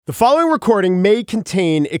The following recording may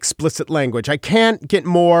contain explicit language. I can't get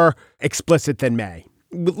more explicit than may.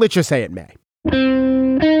 Let's just say it may.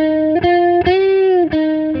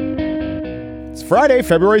 It's Friday,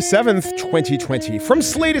 February 7th, 2020. From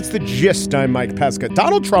Slate, it's The Gist. I'm Mike Pesca.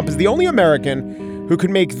 Donald Trump is the only American who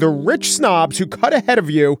can make the rich snobs who cut ahead of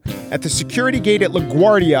you at the security gate at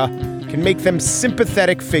LaGuardia can make them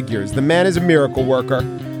sympathetic figures. The man is a miracle worker.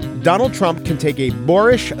 Donald Trump can take a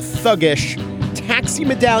boorish, thuggish, taxi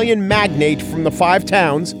medallion magnate from the Five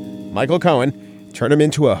Towns, Michael Cohen, turn him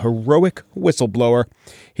into a heroic whistleblower.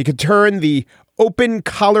 He could turn the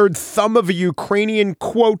open-collared thumb of a Ukrainian,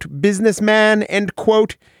 quote, businessman, end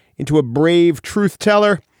quote, into a brave truth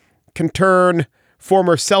teller. Can turn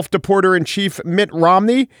former self-deporter-in-chief Mitt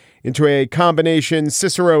Romney into a combination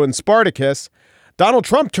Cicero and Spartacus. Donald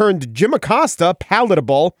Trump turned Jim Acosta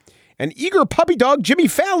palatable, and eager puppy dog Jimmy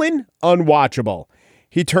Fallon unwatchable.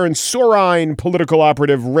 He turned Sorine political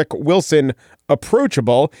operative Rick Wilson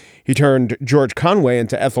approachable. He turned George Conway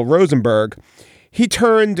into Ethel Rosenberg. He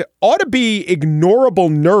turned ought-to-be ignorable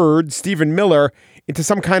nerd Stephen Miller into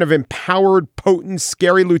some kind of empowered, potent,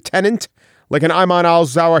 scary lieutenant like an Ayman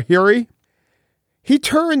al-Zawahiri. He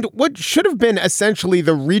turned what should have been essentially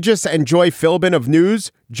the Regis and Joy Philbin of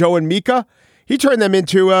news, Joe and Mika. He turned them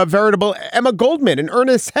into a veritable Emma Goldman and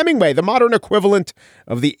Ernest Hemingway, the modern equivalent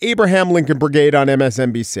of the Abraham Lincoln Brigade on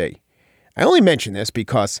MSNBC. I only mention this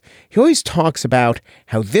because he always talks about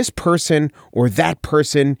how this person or that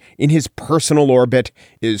person in his personal orbit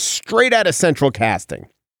is straight out of central casting.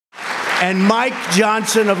 And Mike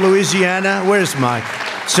Johnson of Louisiana, where's Mike?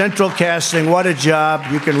 Central casting, what a job.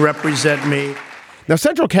 You can represent me. Now,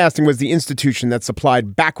 Central Casting was the institution that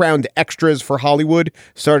supplied background extras for Hollywood,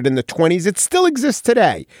 started in the 1920s. It still exists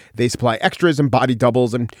today. They supply extras and body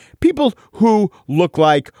doubles and people who look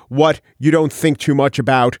like what you don't think too much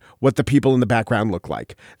about what the people in the background look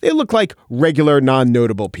like. They look like regular,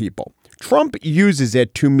 non-notable people. Trump uses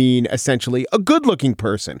it to mean essentially a good-looking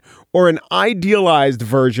person or an idealized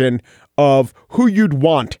version of who you'd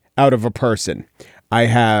want out of a person.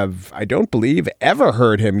 I don't believe, ever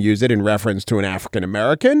heard him use it in reference to an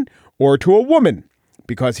African-American or to a woman,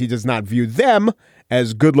 because he does not view them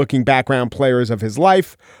as good-looking background players of his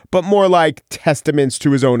life, but more like testaments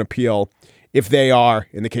to his own appeal, if they are,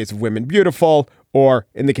 in the case of women, beautiful, or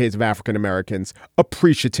in the case of African-Americans,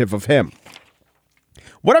 appreciative of him.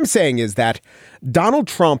 What I'm saying is that Donald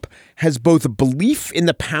Trump has both a belief in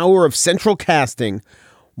the power of central casting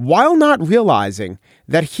while not realizing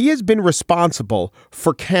that he has been responsible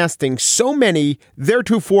for casting so many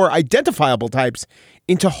theretofore identifiable types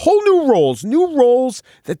into whole new roles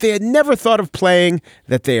that they had never thought of playing,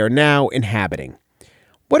 that they are now inhabiting.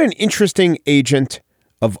 What an interesting agent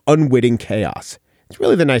of unwitting chaos. It's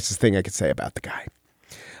really the nicest thing I could say about the guy.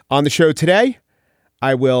 On the show today,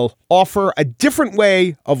 I will offer a different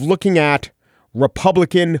way of looking at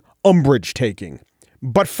Republican umbrage taking.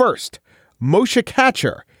 But first, Moshe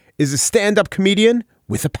Kasher is a stand-up comedian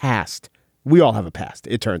with a past. We all have a past,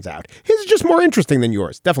 it turns out. His is just more interesting than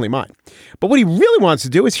yours, definitely mine. But what he really wants to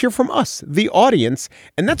do is hear from us, the audience,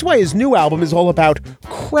 and that's why his new album is all about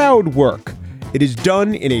crowd work. It is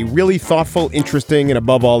done in a really thoughtful, interesting, and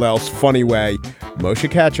above all else, funny way. Moshe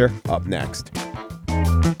Kasher, up next.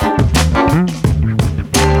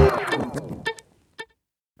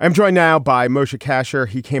 I'm joined now by Moshe Kasher.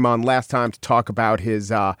 He came on last time to talk about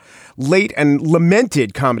his late and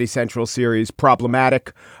lamented Comedy Central series,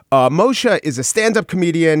 Problematic. Moshe is a stand-up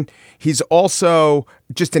comedian. He's also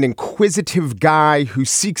just an inquisitive guy who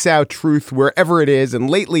seeks out truth wherever it is. And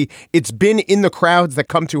lately, it's been in the crowds that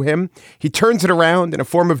come to him. He turns it around in a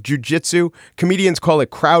form of jujitsu. Comedians call it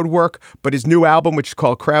crowd work, but his new album, which is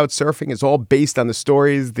called Crowdsurfing, is all based on the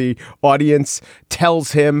stories the audience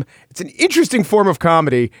tells him. It's an interesting form of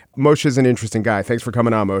comedy. Moshe's an interesting guy. Thanks for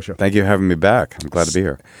coming on, Moshe. Thank you for having me back. I'm glad to be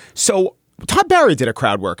here. So Todd Barry did a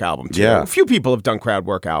crowd work album, too. Yeah. A few people have done crowd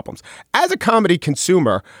work albums. As a comedy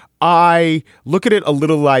consumer, I look at it a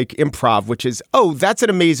little like improv, which is, oh, that's an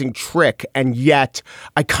amazing trick. And yet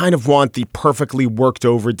I kind of want the perfectly worked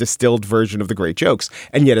over, distilled version of the great jokes.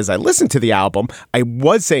 And yet as I listened to the album, I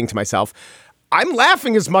was saying to myself, I'm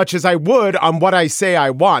laughing as much as I would on what I say I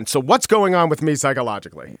want. So what's going on with me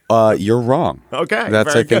psychologically? You're wrong. Okay. I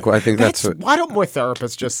think that's why don't more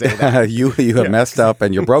therapists just say that? you have messed up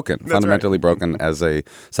and you're broken, fundamentally broken as a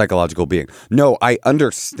psychological being. No, I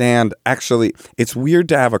understand. Actually, it's weird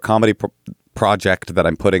to have a comedy project that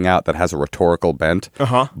I'm putting out that has a rhetorical bent,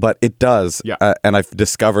 but it does. Yeah. And I've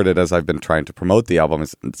discovered it as I've been trying to promote the album.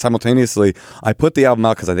 Simultaneously, I put the album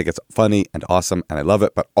out because I think it's funny and awesome and I love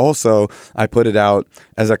it, but also I put it out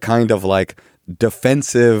as a kind of like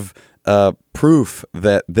defensive proof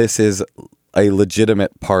that this is a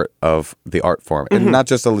legitimate part of the art form, and not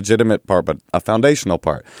just a legitimate part, but a foundational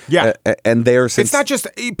part. Yeah. And it's not just,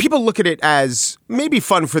 people look at it as maybe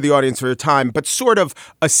fun for the audience for a time, but sort of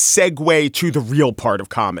a segue to the real part of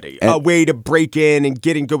comedy, a way to break in and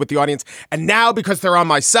getting good with the audience. And now, because they're on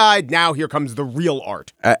my side, now here comes the real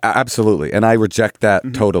art. Absolutely. And I reject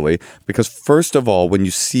that totally, because first of all, when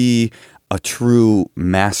you see a true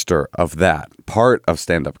master of that part of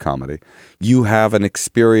stand-up comedy, you have an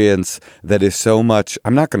experience that is so much,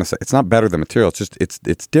 I'm not going to say, it's not better than material, it's just,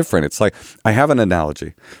 it's different. It's like, I have an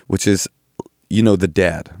analogy, which is, the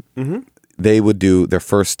Dead. They would do their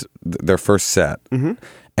first set, and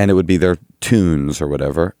it would be their tunes or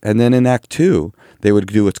whatever. And then in Act 2, they would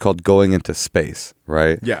do what's called going into space,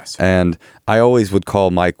 right? Yes. And I always would call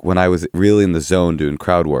Mike, when I was really in the zone doing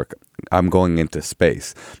crowd work, I'm going into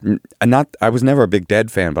space. And I was never a big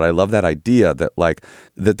Dead fan, but I love that idea that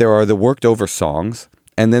that there are the worked over songs,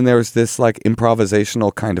 and then there's this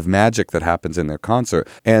improvisational kind of magic that happens in their concert.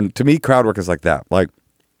 And to me, crowd work is like that. Like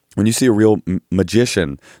when you see a real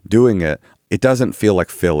magician doing it, it doesn't feel like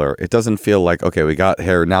filler. It doesn't feel like, okay, we got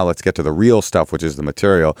here, now let's get to the real stuff, which is the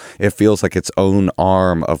material. It feels like its own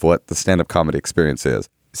arm of what the stand-up comedy experience is.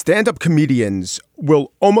 Stand-up comedians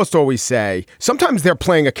will almost always say, sometimes they're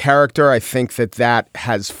playing a character. I think that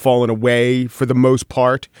has fallen away for the most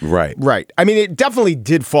part. Right. Right. I mean, it definitely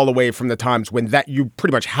did fall away from the times when you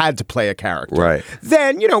pretty much had to play a character. Right.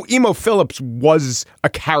 Then, Emo Phillips was a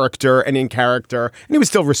character and in character, and he was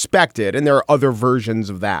still respected, and there are other versions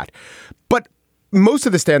of that. But most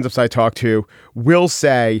of the stand-ups I talk to will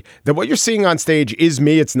say that what you're seeing on stage is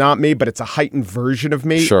me, it's not me, but it's a heightened version of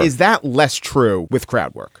me. Sure. Is that less true with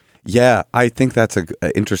crowd work? Yeah, I think that's an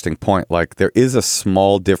interesting point. Like, there is a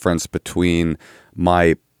small difference between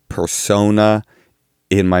my persona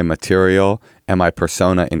in my material and my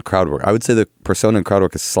persona in crowd work. I would say the persona in crowd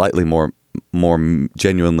work is slightly more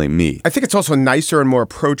genuinely me. I think it's also nicer and more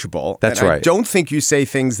approachable. That's and right. I don't think you say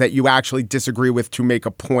things that you actually disagree with to make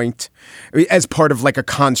a point as part of a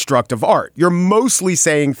construct of art. You're mostly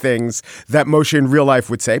saying things that Moshe in real life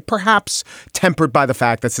would say, perhaps tempered by the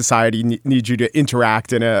fact that society needs you to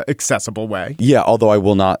interact in an accessible way. Yeah, although I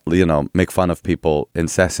will not, make fun of people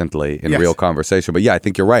incessantly in real conversation. But yeah, I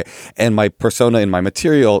think you're right. And my persona in my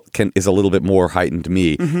material is a little bit more heightened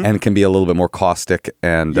me and can be a little bit more caustic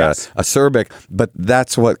and acerbic. But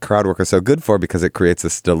that's what crowd work is so good for, because it creates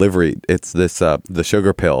this delivery. It's this the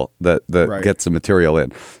sugar pill that gets the material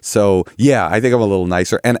in. So yeah, I think I'm a little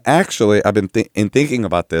nicer. And actually, I've been thinking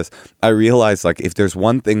about this. I realized if there's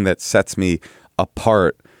one thing that sets me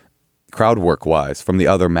apart crowd work wise from the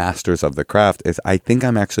other masters of the craft, is I think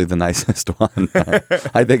I'm actually the nicest one.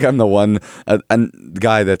 I think I'm the one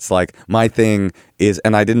guy that's my thing is,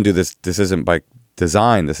 and I didn't do this isn't by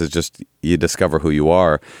design, this is just you discover who you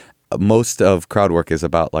are. Most of crowd work is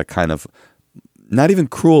about kind of not even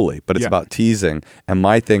cruelly, but it's about teasing. And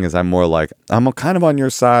my thing is, I'm more I'm kind of on your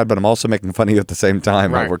side, but I'm also making fun of you at the same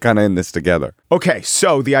time. Right. We're kind of in this together. Okay,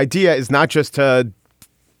 so the idea is not just to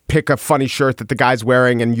pick a funny shirt that the guy's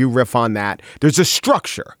wearing and you riff on that. There's a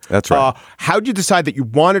structure. That's right. How'd you decide that you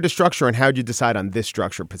wanted a structure, and how'd you decide on this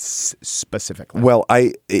structure specifically? Well,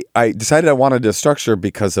 I decided I wanted a structure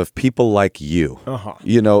because of people like you.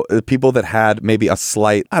 People that had maybe a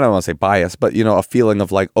slight, I don't want to say bias, but a feeling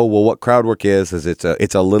of what crowd work is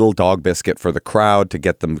it's a little dog biscuit for the crowd to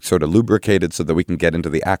get them sort of lubricated so that we can get into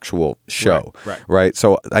the actual show. Right.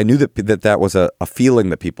 So I knew that was a feeling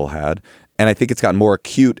that people had. And I think it's gotten more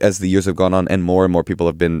acute as the years have gone on, and more people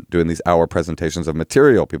have been doing these hour presentations of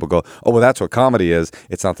material. People go, oh, well, that's what comedy is.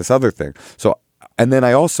 It's not this other thing. So, and then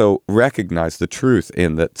I also recognize the truth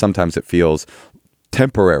in that sometimes it feels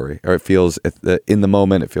temporary, or it feels in the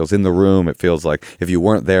moment, it feels in the room, it feels like if you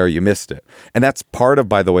weren't there, you missed it. And that's part of,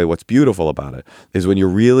 by the way, what's beautiful about it is when you're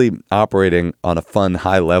really operating on a fun,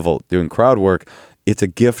 high level, doing crowd work, it's a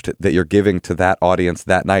gift that you're giving to that audience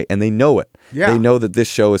that night, and they know it. Yeah. They know that this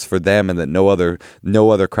show is for them, and that no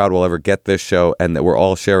other crowd will ever get this show, and that we're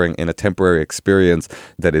all sharing in a temporary experience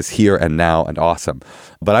that is here and now and awesome.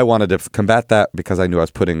 But I wanted to combat that because I knew I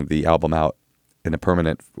was putting the album out in a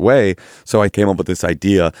permanent way. So I came up with this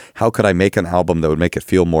idea: how could I make an album that would make it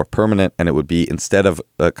feel more permanent? And it would be, instead of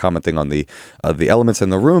commenting on the elements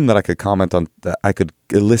in the room, that I could comment on, that I could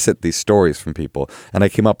elicit these stories from people. And I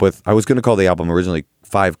came up with, I was going to call the album originally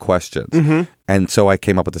 5 questions. And so I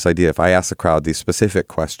came up with this idea: if I ask the crowd these specific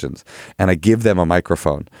questions and I give them a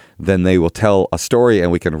microphone, then they will tell a story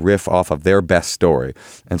and we can riff off of their best story.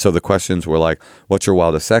 And so the questions were like, what's your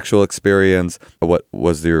wildest sexual experience? What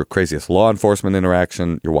was your craziest law enforcement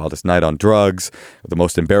interaction? Your wildest night on drugs? The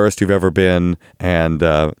most embarrassed you've ever been? And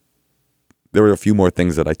there were a few more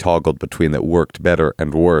things that I toggled between that worked better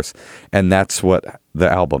and worse. And that's what the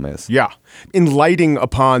album is. Yeah. In lighting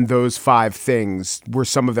upon those 5 things, were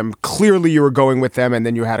some of them clearly you were going with them and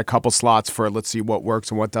then you had a couple slots for let's see what works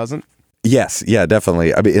and what doesn't? Yes. Yeah,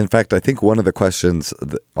 definitely. I mean, in fact, I think one of the questions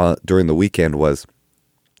during the weekend was,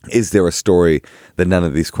 is there a story that none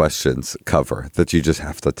of these questions cover that you just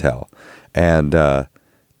have to tell? And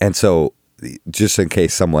so just in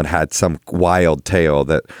case someone had some wild tale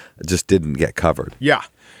that just didn't get covered. Yeah.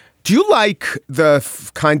 Do you like the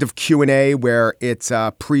kind of Q&A where it's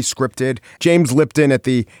pre-scripted? James Lipton at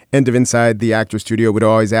the end of Inside the Actors Studio would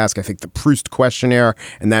always ask, I think, the Proust questionnaire,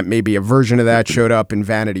 and that maybe a version of that showed up in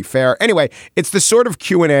Vanity Fair. Anyway, it's the sort of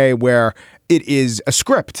Q&A where it is a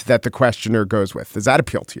script that the questioner goes with. Does that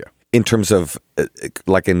appeal to you? In terms of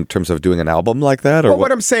doing an album like that? Or well,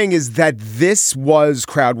 what I'm saying is that this was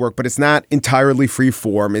crowd work, but it's not entirely free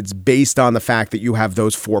form. It's based on the fact that you have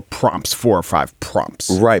those 4 or 5 prompts.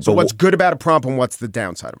 Right. So what's good about a prompt and what's the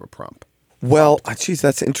downside of a prompt? Well, geez,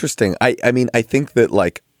 that's interesting. I mean, I think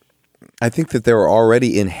that there are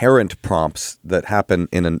already inherent prompts that happen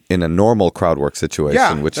in a normal crowd work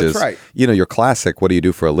situation, which is, right. Your classic, what do you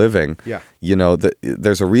do for a living? Yeah.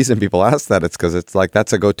 There's a reason people ask that. It's because it's like,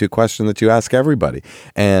 that's a go-to question that you ask everybody.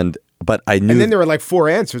 But I knew. And then there were like 4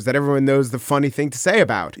 answers that everyone knows the funny thing to say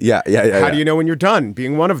about. Yeah. How do you know when you're done?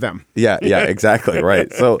 Being one of them. Yeah, exactly.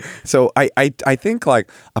 Right. So I think like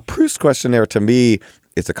a Proust questionnaire to me,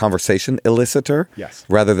 it's a conversation elicitor, yes,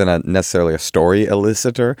 rather than necessarily a story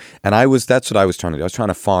elicitor. And that's what I was trying to do. I was trying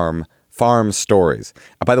to farm stories.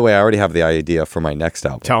 By the way, I already have the idea for my next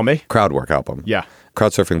album. Tell me. Crowdwork album. Yeah.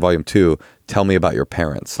 Crowdsurfing Volume 2, Tell Me About Your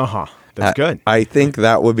Parents. Uh-huh. That's good. I think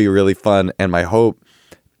that would be really fun. And my hope,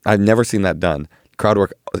 I've never seen that done.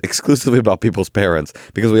 Crowdwork exclusively about people's parents,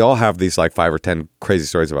 because we all have these like 5 or 10 crazy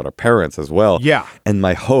stories about our parents as well. Yeah. And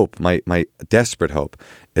my hope, my desperate hope,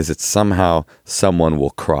 is that somehow someone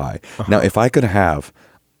will cry. Uh-huh. Now, if I could have,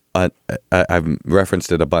 I've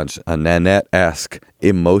referenced it a bunch, a Nanette-esque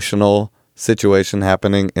emotional situation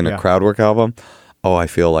happening in a Crowdwork album, I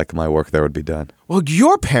feel like my work there would be done. Well,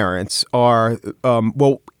 your parents are,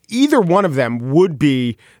 either one of them would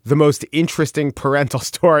be the most interesting parental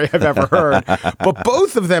story I've ever heard. But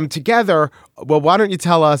both of them together, well, why don't you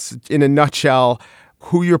tell us in a nutshell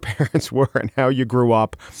who your parents were and how you grew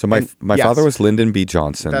up? So my father was Lyndon B.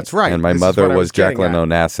 Johnson. That's right. And my mother was Jacqueline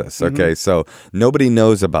Onassis. Okay, mm-hmm. So nobody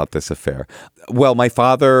knows about this affair. Well,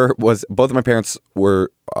 both of my parents are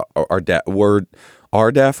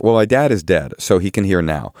deaf. Well, my dad is dead, so he can hear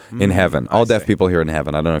now in heaven. All deaf people hear in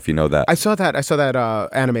heaven. I don't know if you know that. I saw that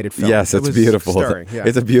animated film. Yes, it's beautiful. Stirring, yeah.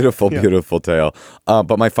 It's a beautiful, beautiful tale.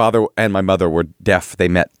 But my father and my mother were deaf. They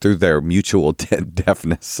met through their mutual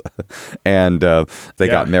deafness, and they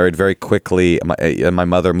got married very quickly. My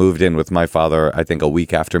mother moved in with my father, I think, a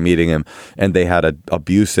week after meeting him, and they had an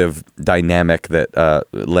abusive dynamic that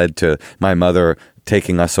led to my mother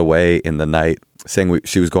taking us away in the night, saying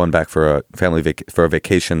she was going back for a family for a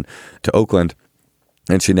vacation to Oakland,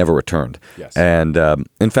 and she never returned. Yes. And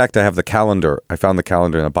in fact, I have the calendar. I found the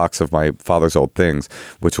calendar in a box of my father's old things,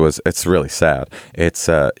 it's really sad. It's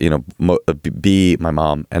B, my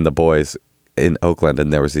mom, and the boys in Oakland,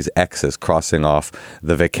 and there was these X's crossing off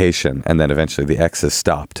the vacation, and then eventually the X's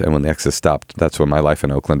stopped. And when the X's stopped, that's when my life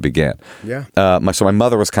in Oakland began. Yeah. So my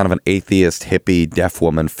mother was kind of an atheist, hippie, deaf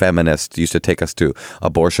woman, feminist. Used to take us to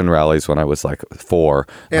abortion rallies when I was like 4.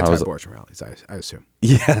 Anti-abortion rallies, I assume.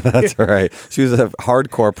 Yeah, that's right. She was a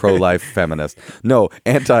hardcore pro-life feminist. No,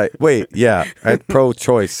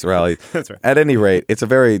 pro-choice rally. That's right. At any rate, it's a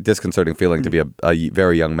very disconcerting feeling to be a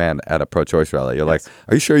very young man at a pro-choice rally. You're like,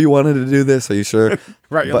 are you sure you wanted to do this? Are you sure?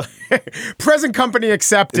 Right. Present company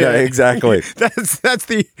accepted. Yeah, exactly. That's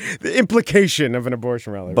the implication of an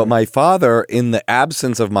abortion rally. But my father, in the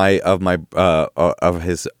absence of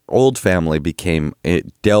his old family,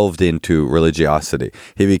 delved into religiosity.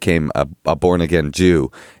 He became a born-again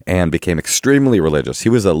Jew and became extremely religious. He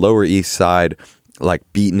was a Lower East Side, like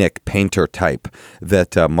beatnik painter type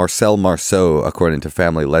that Marcel Marceau, according to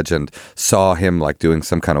family legend, saw him like doing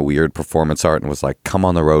some kind of weird performance art and was like, come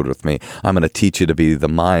on the road with me. I'm going to teach you to be the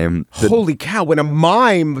mime. Holy cow. When a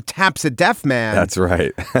mime taps a deaf man. That's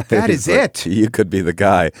right. That is it. You could be the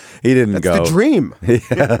guy. He didn't go. That's the dream.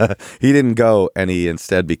 Yeah. He didn't go, and he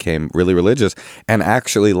instead became really religious and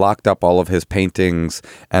actually locked up all of his paintings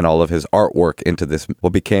and all of his artwork into this,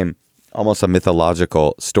 what became almost a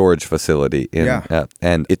mythological storage facility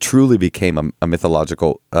and it truly became a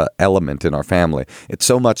mythological element in our family. It's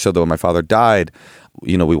so much so that when my father died,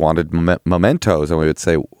 we wanted mementos, and we would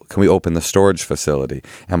say, can we open the storage facility?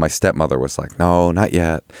 And my stepmother was like, no, not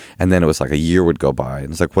yet. And then it was like a year would go by,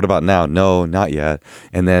 and it's like, what about now? No, not yet.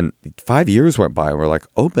 And then 5 years went by, and we're like,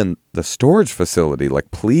 open the storage facility, like,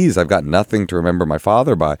 please. I've got nothing to remember my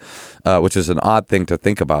father by, which is an odd thing to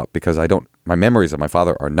think about, because my memories of my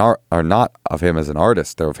father are not of him as an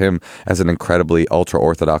artist. They're of him as an incredibly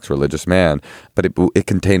ultra-Orthodox religious man. But it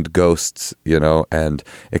contained ghosts, and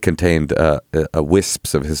it contained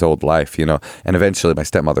wisps of his old life, And eventually my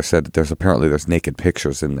stepmother said that there's naked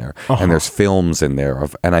pictures in there, and there's films in there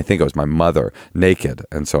and I think it was my mother naked.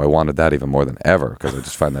 And so I wanted that even more than ever, because I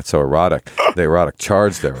just find that so erotic. The erotic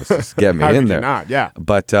charge there was just get me in there. Not? Yeah.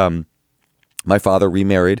 But my father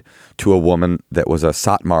remarried to a woman that was a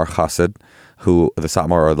Satmar Chassid, who the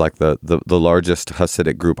Satmar are like the largest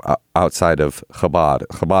Hasidic group outside of Chabad.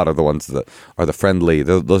 Chabad are the ones that are the friendly.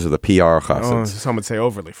 Those are the PR Chassids. Some would say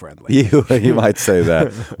overly friendly. You might say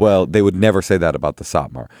that. Well, they would never say that about the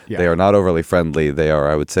Satmar. Yeah. They are not overly friendly. They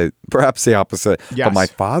are, I would say, perhaps the opposite. Yes. But my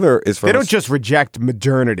father is from... They don't just reject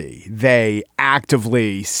modernity. They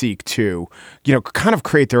actively seek to, kind of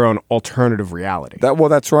create their own alternative reality.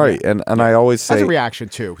 That's right. Yeah. And I always say... As a reaction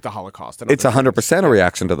to the Holocaust. It's 100% a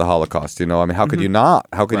reaction to the Holocaust. How could you not?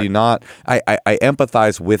 How could you not? I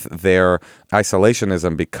empathize with their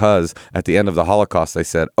isolationism, because at the end of the Holocaust, they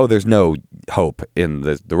said, there's no hope in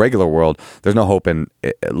the regular world. There's no hope in,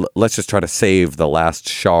 let's just try to save the last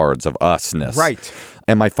shards of usness. Right.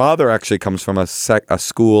 And my father actually comes from a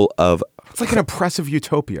school of... It's like an oppressive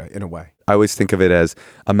utopia in a way. I always think of it as,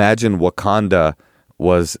 imagine Wakanda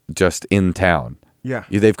was just in town. Yeah.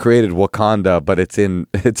 They've created Wakanda, but it's in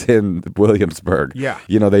Williamsburg. Yeah.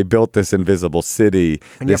 They built this invisible city.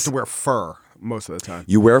 And you have to wear fur most of the time.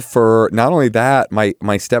 You wear fur. Not only that,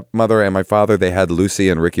 my stepmother and my father, they had Lucy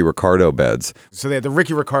and Ricky Ricardo beds. So they had the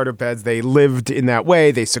Ricky Ricardo beds. They lived in that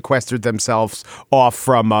way. They sequestered themselves off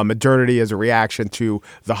from modernity as a reaction to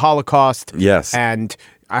the Holocaust. Yes. And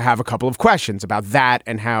I have a couple of questions about that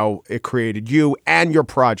and how it created you and your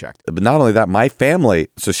project. But not only that, my family,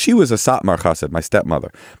 so she was a Satmar Chassid, my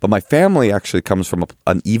stepmother, but my family actually comes from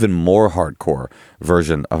an even more hardcore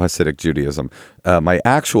version of Hasidic Judaism. My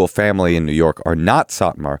actual family in New York are not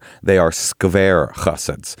Satmar. They are Skver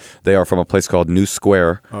Chassids. They are from a place called New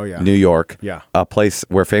Square, New York, a place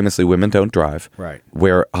where famously women don't drive, right?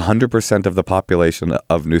 Where 100% of the population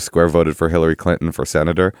of New Square voted for Hillary Clinton for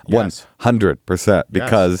senator. Yes. 100%,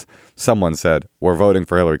 because someone said, we're voting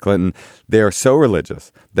for Hillary Clinton. They are so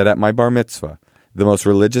religious that at my bar mitzvah, the most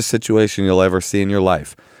religious situation you'll ever see in your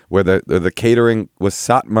life, where the catering was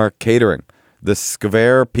Satmar catering. The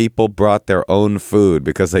Skver people brought their own food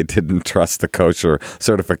because they didn't trust the kosher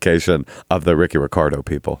certification of the Ricky Ricardo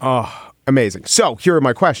people. Oh, amazing. So here are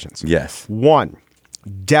my questions. Yes. 1,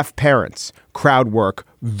 deaf parents, crowd work,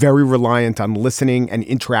 very reliant on listening and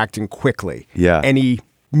interacting quickly. Yeah. Any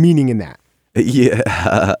meaning in that?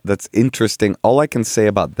 Yeah, that's interesting. All I can say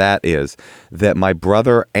about that is that my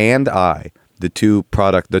brother and I, the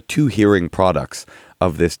two hearing products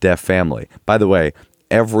of this deaf family, by the way,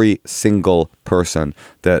 every single person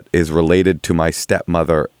that is related to my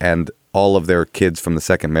stepmother and all of their kids from the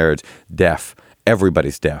second marriage, deaf.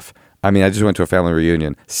 Everybody's deaf. I mean, I just went to a family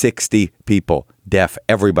reunion. 60 people, deaf,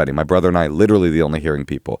 everybody. My brother and I, literally the only hearing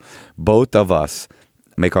people. Both of us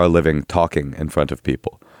make our living talking in front of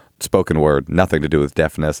people. Spoken word, nothing to do with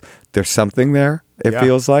deafness. There's something there, it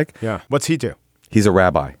feels like. Yeah. What's he do? He's a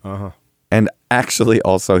rabbi. Uh-huh. And actually,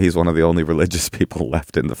 also, he's one of the only religious people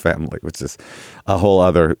left in the family, which is a whole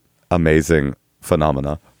other amazing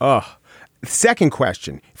phenomena. Second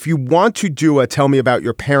question, if you want to do a Tell Me About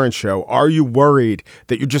Your Parents show, are you worried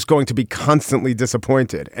that you're just going to be constantly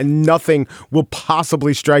disappointed and nothing will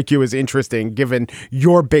possibly strike you as interesting given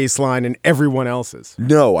your baseline and everyone else's?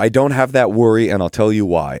 No, I don't have that worry, and I'll tell you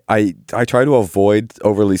why. I try to avoid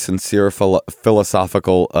overly sincere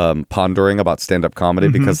philosophical pondering about stand-up comedy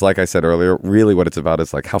because, like I said earlier, really what it's about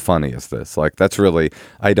is like, how funny is this? Like, that's really,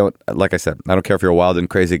 like I said, I don't care if you're a wild and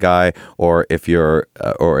crazy guy or if you're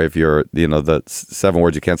the 7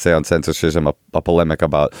 words you can't say on censorship, a polemic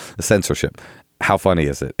about censorship. How funny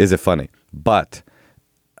is it? Is it funny? But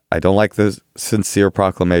I don't like the sincere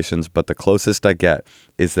proclamations, but the closest I get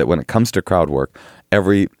is that when it comes to crowd work,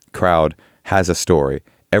 every crowd has a story.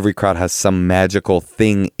 Every crowd has some magical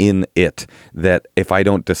thing in it that if I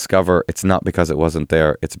don't discover, it's not because it wasn't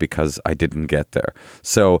there, it's because I didn't get there.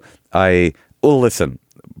 So listen,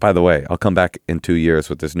 by the way, I'll come back in 2 years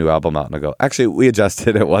with this new album out and I'll go, actually, we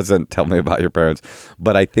adjusted. It wasn't Tell Me About Your Parents.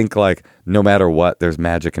 But I think like no matter what, there's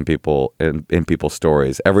magic in people, in people's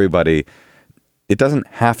stories. Everybody, it doesn't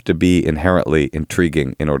have to be inherently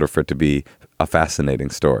intriguing in order for it to be a fascinating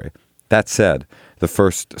story. That said, the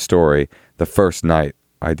first story, the first night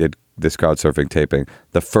I did this Crowdsurfing taping,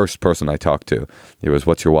 the first person I talked to, it was,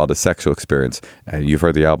 what's your wildest sexual experience? And you've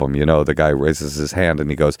heard the album, you know, the guy raises his hand and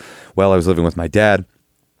he goes, well, I was living with my dad.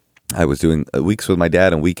 I was doing weeks with my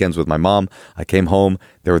dad and weekends with my mom. I came home.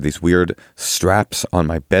 There were these weird straps on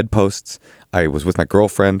my bedposts. I was with my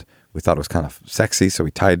girlfriend. We thought it was kind of sexy, so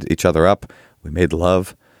we tied each other up. We made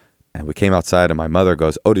love. And we came outside and my mother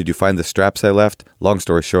goes, oh, did you find the straps I left? Long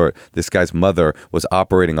story short, this guy's mother was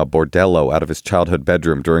operating a bordello out of his childhood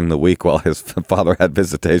bedroom during the week while his father had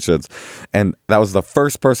visitations. And that was the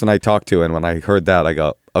first person I talked to. And when I heard that, I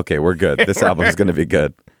go, okay, we're good. This album is going to be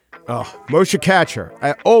good. Oh, Moshe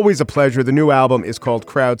Kasher. Always a pleasure. The new album is called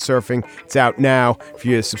Crowdsurfing. It's out now. If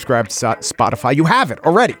you subscribe to Spotify, you have it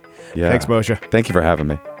already. Yeah. Thanks, Moshe. Thank you for having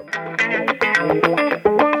me.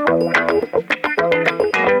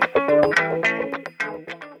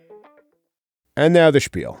 And now the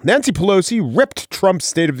spiel. Nancy Pelosi ripped Trump's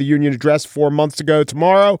State of the Union address 4 months ago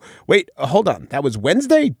tomorrow. Wait, hold on. That was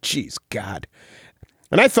Wednesday? Jeez, God.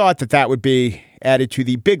 And I thought that would be added to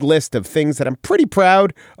the big list of things that I'm pretty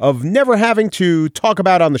proud of never having to talk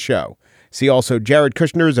about on the show. See also Jared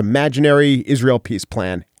Kushner's imaginary Israel peace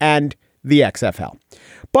plan and the XFL.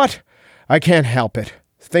 But I can't help it.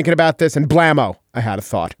 Thinking about this and blammo, I had a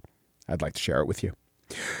thought. I'd like to share it with you.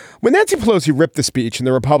 When Nancy Pelosi ripped the speech and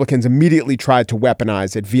the Republicans immediately tried to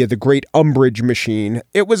weaponize it via the great umbrage machine,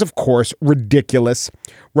 it was, of course, ridiculous.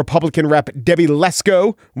 Republican Rep. Debbie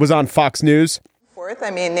Lesko was on Fox News.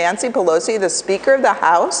 I mean, Nancy Pelosi, the Speaker of the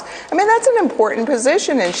House, I mean, that's an important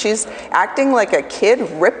position, and she's acting like a kid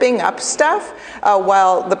ripping up stuff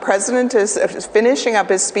while the president is finishing up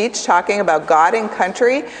his speech talking about God and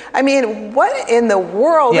country. I mean, what in the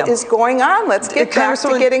world is going on? Let's get back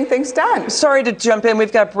to getting things done. Sorry to jump in.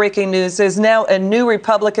 We've got breaking news. There's now a new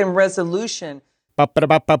Republican resolution.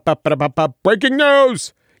 Breaking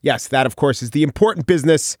news! Yes, that, of course, is the important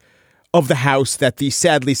business of the House that the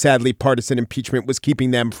sadly partisan impeachment was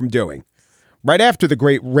keeping them from doing. Right after the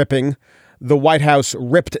great ripping, the White House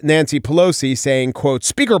ripped Nancy Pelosi, saying, quote,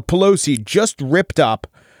 Speaker Pelosi just ripped up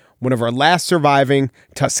one of our last surviving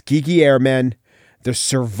Tuskegee Airmen, the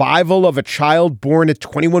survival of a child born at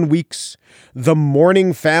 21 weeks, the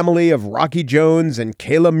mourning family of Rocky Jones and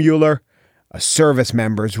Kayla Mueller, a service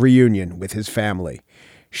member's reunion with his family.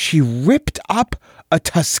 She ripped up a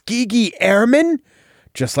Tuskegee Airman?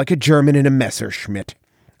 Just like a German in a Messerschmitt.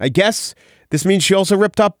 I guess this means she also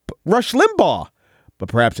ripped up Rush Limbaugh, but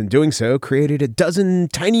perhaps in doing so created a dozen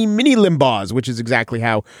tiny mini Limbaughs, which is exactly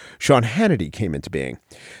how Sean Hannity came into being.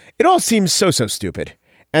 It all seems so stupid,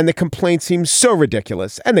 and the complaints seem so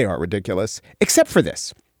ridiculous, and they are ridiculous, except for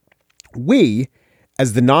this. We,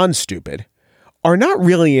 as the non-stupid, are not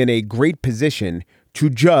really in a great position to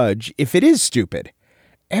judge if it is stupid.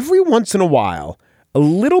 Every once in a while, a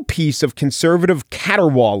little piece of conservative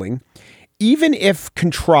caterwauling, even if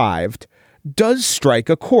contrived, does strike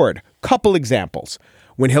a chord. Couple examples.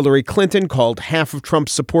 When Hillary Clinton called half of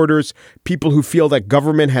Trump's supporters people who feel that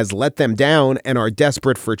government has let them down and are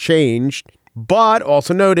desperate for change, but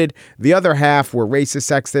also noted the other half were racist,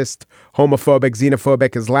 sexist, homophobic,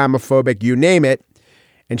 xenophobic, Islamophobic, you name it.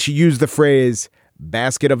 And she used the phrase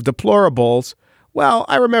basket of deplorables. Well,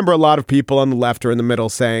 I remember a lot of people on the left or in the middle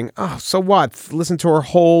saying, oh, so what? Listen to her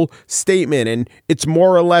whole statement and it's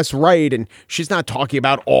more or less right. And she's not talking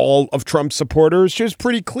about all of Trump's supporters. She was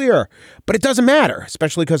pretty clear. But it doesn't matter,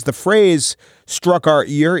 especially because the phrase struck our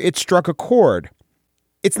ear. It struck a chord.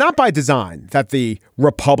 It's not by design that the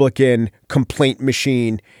Republican complaint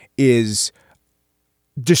machine is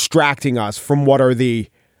distracting us from what are the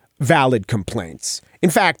valid complaints. In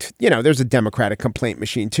fact, there's a Democratic complaint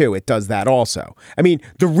machine, too. It does that also. I mean,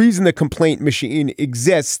 the reason the complaint machine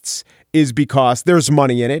exists is because there's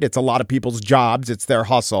money in it. It's a lot of people's jobs. It's their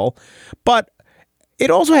hustle. But it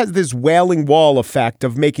also has this wailing wall effect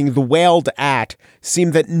of making the wailed at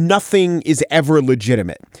seem that nothing is ever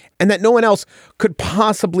legitimate and that no one else could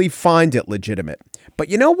possibly find it legitimate. But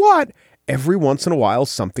you know what? Every once in a while,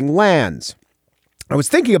 something lands. I was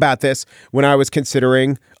thinking about this when I was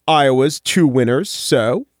considering Iowa's two winners.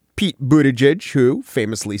 So Pete Buttigieg, who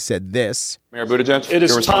famously said this. Mayor Buttigieg, it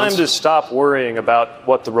is time to stop worrying about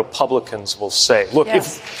what the Republicans will say. Look,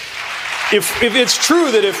 Yes. if it's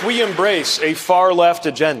true that if we embrace a far left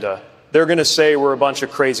agenda, they're going to say we're a bunch of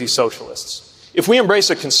crazy socialists. If we embrace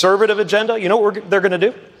a conservative agenda, you know what they're going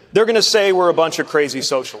to do? they're going to say we're a bunch of crazy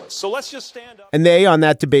socialists. So let's just stand up. And they, on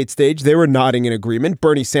that debate stage, they were nodding in agreement.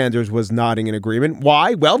 Bernie Sanders was nodding in agreement.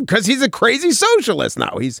 Why? Well, because he's a crazy socialist.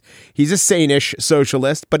 No, he's a sane-ish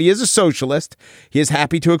socialist, but he is a socialist. He is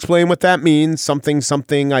happy to explain what that means.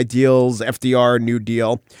 Something, ideals, FDR, New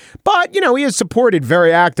Deal. But, he is supported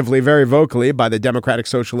very actively, very vocally by the Democratic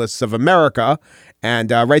Socialists of America.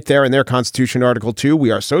 And right there in their Constitution, Article 2,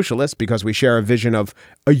 we are socialists because we share a vision of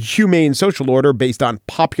a humane social order based on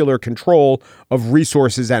popular control of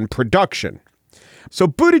resources and production. So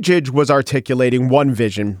Buttigieg was articulating one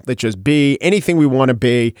vision, which is be anything we want to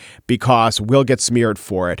be because we'll get smeared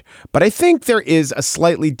for it. But I think there is a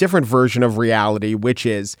slightly different version of reality, which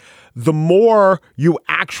is the more you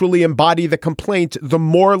actually embody the complaint, the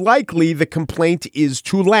more likely the complaint is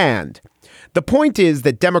to land. The point is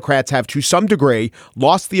that Democrats have, to some degree,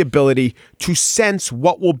 lost the ability to sense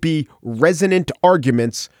what will be resonant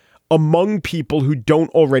arguments among people who don't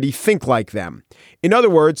already think like them. In other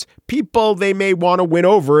words, people they may want to win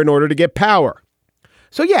over in order to get power.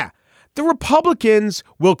 So yeah, the Republicans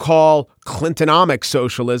will call Clintonomics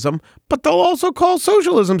socialism, but they'll also call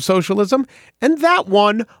socialism, and that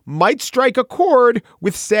one might strike a chord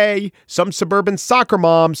with, say, some suburban soccer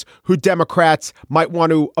moms who Democrats might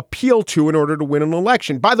want to appeal to in order to win an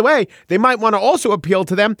election. By the way, they might want to also appeal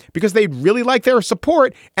to them because they really like their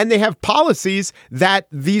support and they have policies that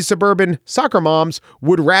these suburban soccer moms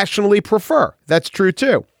would rationally prefer. That's true,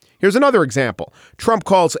 too. Here's another example. Trump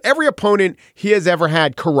calls every opponent he has ever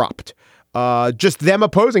had corrupt. Just them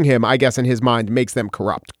opposing him, I guess, in his mind, makes them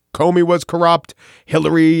corrupt. Comey was corrupt.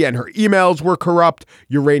 Hillary and her emails were corrupt.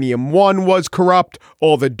 Uranium One was corrupt.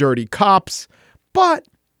 All the dirty cops. But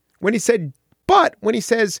when he says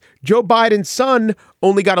Joe Biden's son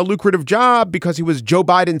only got a lucrative job because he was Joe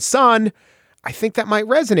Biden's son, I think that might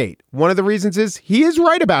resonate. One of the reasons is he is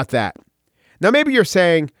right about that. Now, maybe you're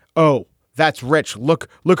saying, oh, that's rich. Look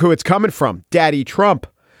who it's coming from. Daddy Trump.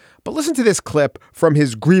 But listen to this clip from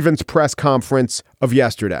his grievance press conference of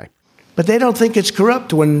yesterday. But they don't think it's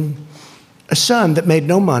corrupt when a son that made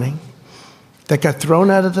no money, that got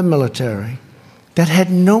thrown out of the military, that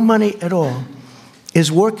had no money at all,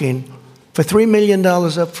 is working for $3 million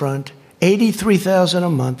up front, $83,000 a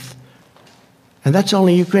month. And that's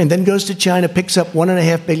only Ukraine. Then goes to China, picks up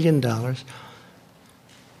 $1.5 billion.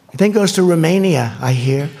 Then goes to Romania, I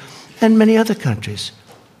hear, and many other countries.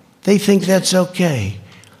 They think that's okay.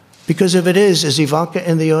 Because if it is Ivanka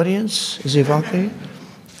in the audience? Is Ivanka here?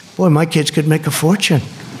 Boy, my kids could make a fortune.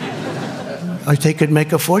 They could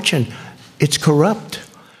make a fortune. It's corrupt.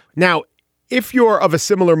 Now, if you're of a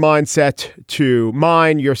similar mindset to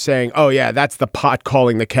mine, you're saying, oh, yeah, that's the pot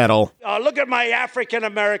calling the kettle. Look at my African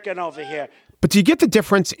American over here. But do you get the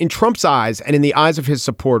difference? In Trump's eyes and in the eyes of his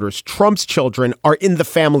supporters, Trump's children are in the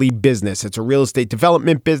family business. It's a real estate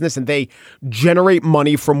development business, and they generate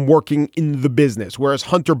money from working in the business, whereas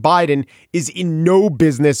Hunter Biden is in no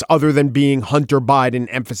business other than being Hunter Biden,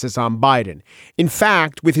 emphasis on Biden. In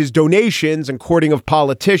fact, with his donations and courting of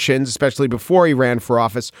politicians, especially before he ran for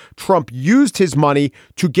office, Trump used his money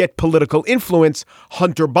to get political influence.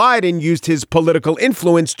 Hunter Biden used his political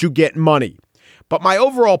influence to get money. But my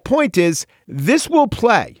overall point is this will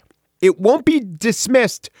play. It won't be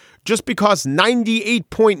dismissed just because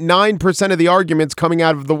 98.9% of the arguments coming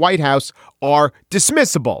out of the White House are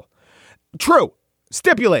dismissible. True,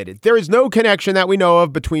 stipulated. There is no connection that we know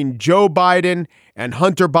of between Joe Biden and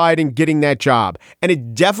Hunter Biden getting that job. And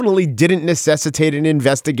it definitely didn't necessitate an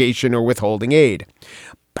investigation or withholding aid.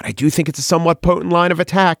 But I do think it's a somewhat potent line of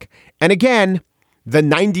attack. And again, the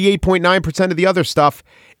 98.9% of the other stuff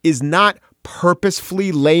is not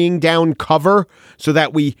purposefully laying down cover so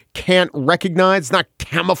that we can't recognize, not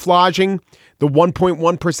camouflaging the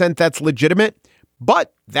 1.1% that's legitimate,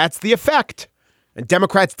 but that's the effect. And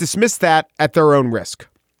Democrats dismiss that at their own risk.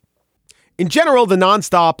 In general, the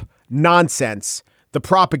nonstop nonsense, the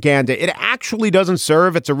propaganda, it actually doesn't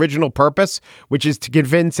serve its original purpose, which is to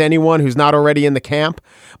convince anyone who's not already in the camp.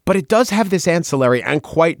 But it does have this ancillary and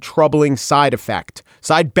quite troubling side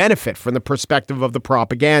benefit from the perspective of the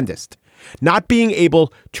propagandist. Not being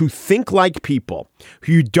able to think like people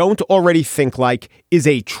who you don't already think like is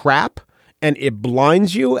a trap, and it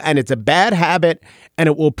blinds you, and it's a bad habit, and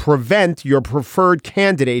it will prevent your preferred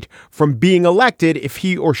candidate from being elected if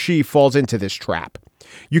he or she falls into this trap.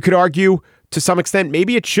 You could argue, to some extent,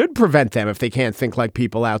 maybe it should prevent them if they can't think like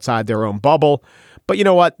people outside their own bubble. But you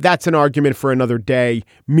know what? That's an argument for another day,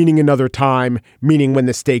 meaning another time, meaning when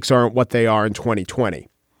the stakes aren't what they are in 2020.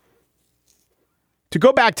 To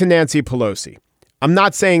go back to Nancy Pelosi, I'm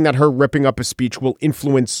not saying that her ripping up a speech will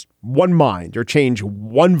influence one mind or change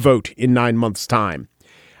one vote in 9 months' time.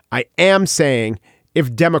 I am saying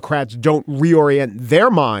if Democrats don't reorient their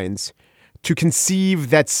minds to conceive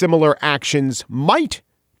that similar actions might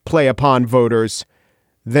play upon voters,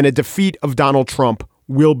 then a defeat of Donald Trump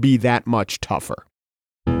will be that much tougher.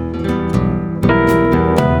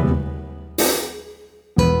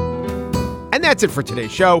 And that's it for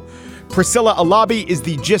today's show. Priscilla Alabi is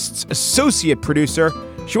the Gist's associate producer.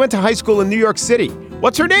 She went to high school in New York City.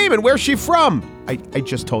 What's her name and where's she from? I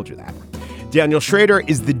just told you that. Daniel Schrader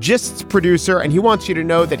is the Gist's producer, and he wants you to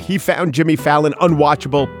know that he found Jimmy Fallon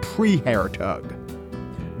unwatchable pre-hair tug.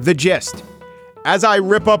 The Gist. As I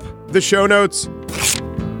rip up the show notes,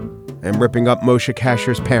 I'm ripping up Moshe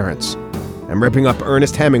Kasher's parents. I'm ripping up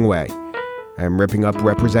Ernest Hemingway. I'm ripping up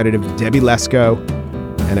Representative Debbie Lesko.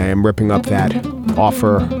 And I am ripping up that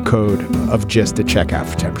offer code of Gist at checkout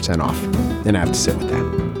for 10% off. And I have to sit with that.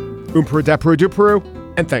 Oomperu depperu duperu,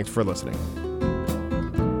 and thanks for listening.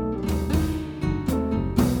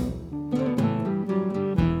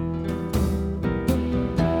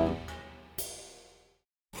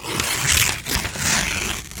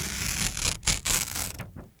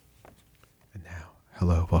 And now,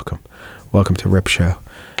 hello, welcome to Rip Show.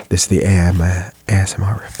 This is the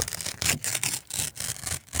ASMR Rip.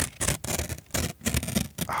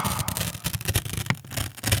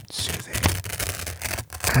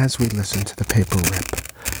 As we listen to the paper rip,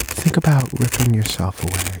 think about ripping yourself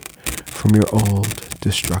away from your old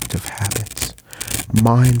destructive habits,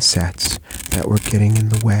 mindsets that were getting in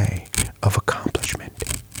the way of a